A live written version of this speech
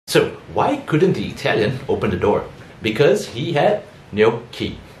So why couldn't the Italian open the door? Because he had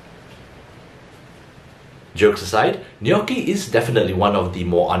gnocchi. Jokes aside, gnocchi is definitely one of the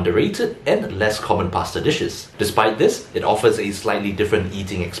more underrated and less common pasta dishes. Despite this, it offers a slightly different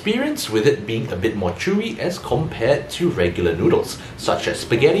eating experience, with it being a bit more chewy as compared to regular noodles, such as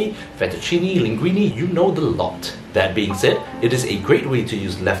spaghetti, fettuccine, linguine, you know the lot. That being said, it is a great way to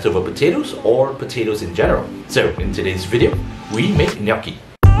use leftover potatoes or potatoes in general. So in today's video, we make gnocchi.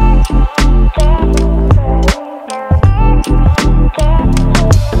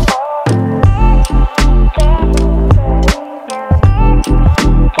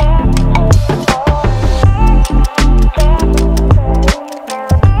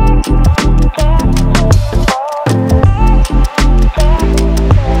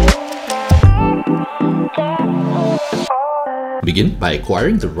 Begin by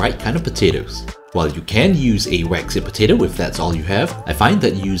acquiring the right kind of potatoes. While you can use a waxy potato if that's all you have, I find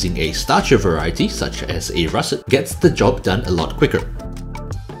that using a starchier variety such as a russet gets the job done a lot quicker.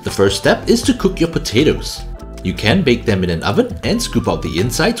 The first step is to cook your potatoes. You can bake them in an oven and scoop out the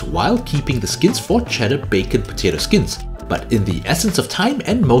insides while keeping the skins for cheddar bacon potato skins. But in the essence of time,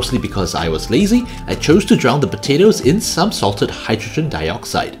 and mostly because I was lazy, I chose to drown the potatoes in some salted hydrogen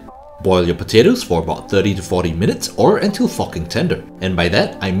dioxide. Boil your potatoes for about 30 to 40 minutes or until forking tender. And by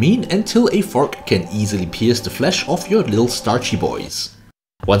that, I mean until a fork can easily pierce the flesh of your little starchy boys.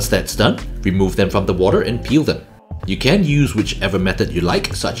 Once that's done, remove them from the water and peel them. You can use whichever method you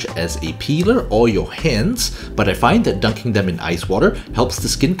like, such as a peeler or your hands, but I find that dunking them in ice water helps the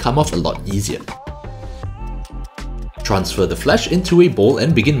skin come off a lot easier. Transfer the flesh into a bowl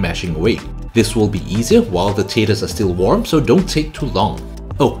and begin mashing away. This will be easier while the taters are still warm, so don't take too long.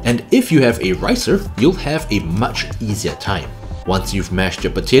 Oh, and if you have a ricer, you'll have a much easier time. Once you've mashed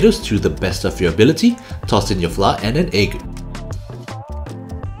your potatoes to the best of your ability, toss in your flour and an egg.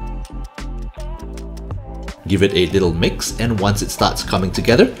 Give it a little mix, and once it starts coming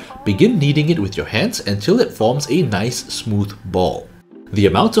together, begin kneading it with your hands until it forms a nice smooth ball. The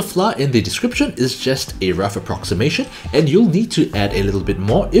amount of flour in the description is just a rough approximation, and you'll need to add a little bit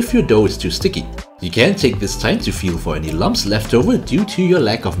more if your dough is too sticky. You can take this time to feel for any lumps left over due to your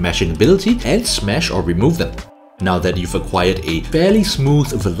lack of mashing ability and smash or remove them. Now that you've acquired a fairly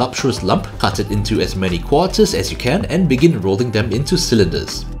smooth, voluptuous lump, cut it into as many quarters as you can and begin rolling them into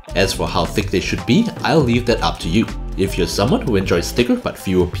cylinders. As for how thick they should be, I'll leave that up to you. If you're someone who enjoys thicker but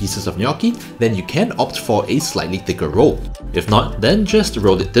fewer pieces of gnocchi, then you can opt for a slightly thicker roll. If not, then just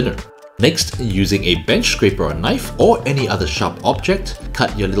roll it thinner. Next, using a bench scraper or knife or any other sharp object,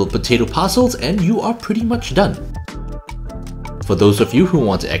 cut your little potato parcels and you are pretty much done. For those of you who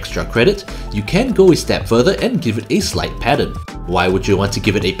want extra credit, you can go a step further and give it a slight pattern. Why would you want to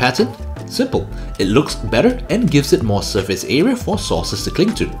give it a pattern? Simple. It looks better and gives it more surface area for sauces to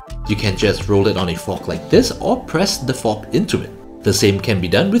cling to. You can just roll it on a fork like this or press the fork into it. The same can be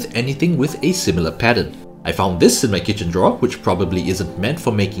done with anything with a similar pattern. I found this in my kitchen drawer, which probably isn't meant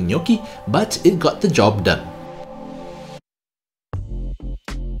for making gnocchi, but it got the job done.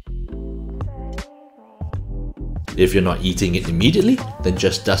 If you're not eating it immediately, then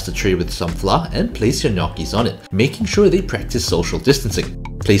just dust the tray with some flour and place your gnocchis on it, making sure they practice social distancing.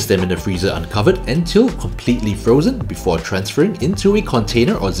 Place them in the freezer uncovered until completely frozen before transferring into a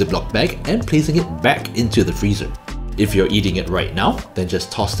container or Ziploc bag and placing it back into the freezer. If you're eating it right now, then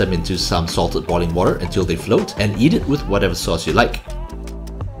just toss them into some salted boiling water until they float and eat it with whatever sauce you like.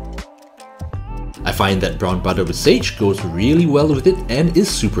 I find that brown butter with sage goes really well with it and is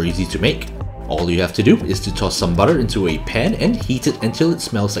super easy to make. All you have to do is to toss some butter into a pan and heat it until it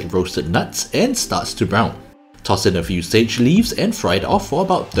smells like roasted nuts and starts to brown. Toss in a few sage leaves and fry it off for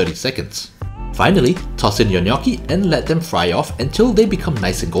about 30 seconds. Finally, toss in your gnocchi and let them fry off until they become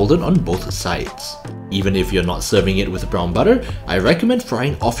nice and golden on both sides. Even if you're not serving it with brown butter, I recommend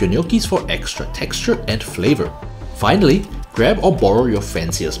frying off your gnocchis for extra texture and flavor. Finally, grab or borrow your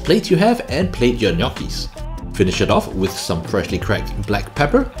fanciest plate you have and plate your gnocchis. Finish it off with some freshly cracked black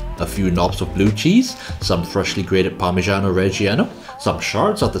pepper, a few knobs of blue cheese, some freshly grated Parmiggiano Reggiano, some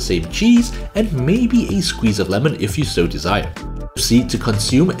shards of the same cheese, and maybe a squeeze of lemon if you so desire. Proceed to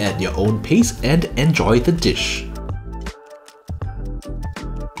consume at your own pace and enjoy the dish.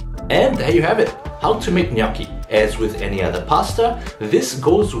 And there you have it, how to make gnocchi. As with any other pasta, this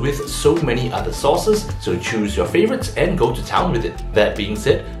goes with so many other sauces, so choose your favorites and go to town with it. That being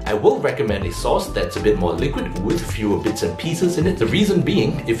said, I will recommend a sauce that's a bit more liquid with fewer bits and pieces in it. The reason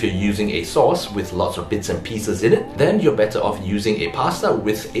being, if you're using a sauce with lots of bits and pieces in it, then you're better off using a pasta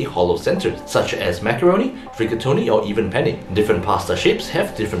with a hollow center, such as macaroni, rigatoni, or even penne. Different pasta shapes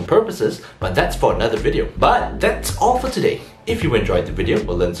have different purposes, but that's for another video. But that's all for today. If you enjoyed the video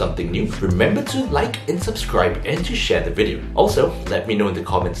or learned something new, remember to like and subscribe and to share the video. Also, let me know in the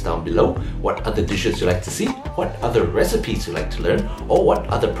comments down below what other dishes you like to see, what other recipes you like to learn, or what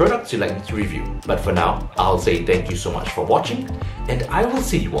other products you like me to review. But for now, I'll say thank you so much for watching, and I will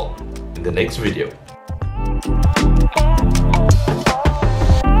see you all in the next video.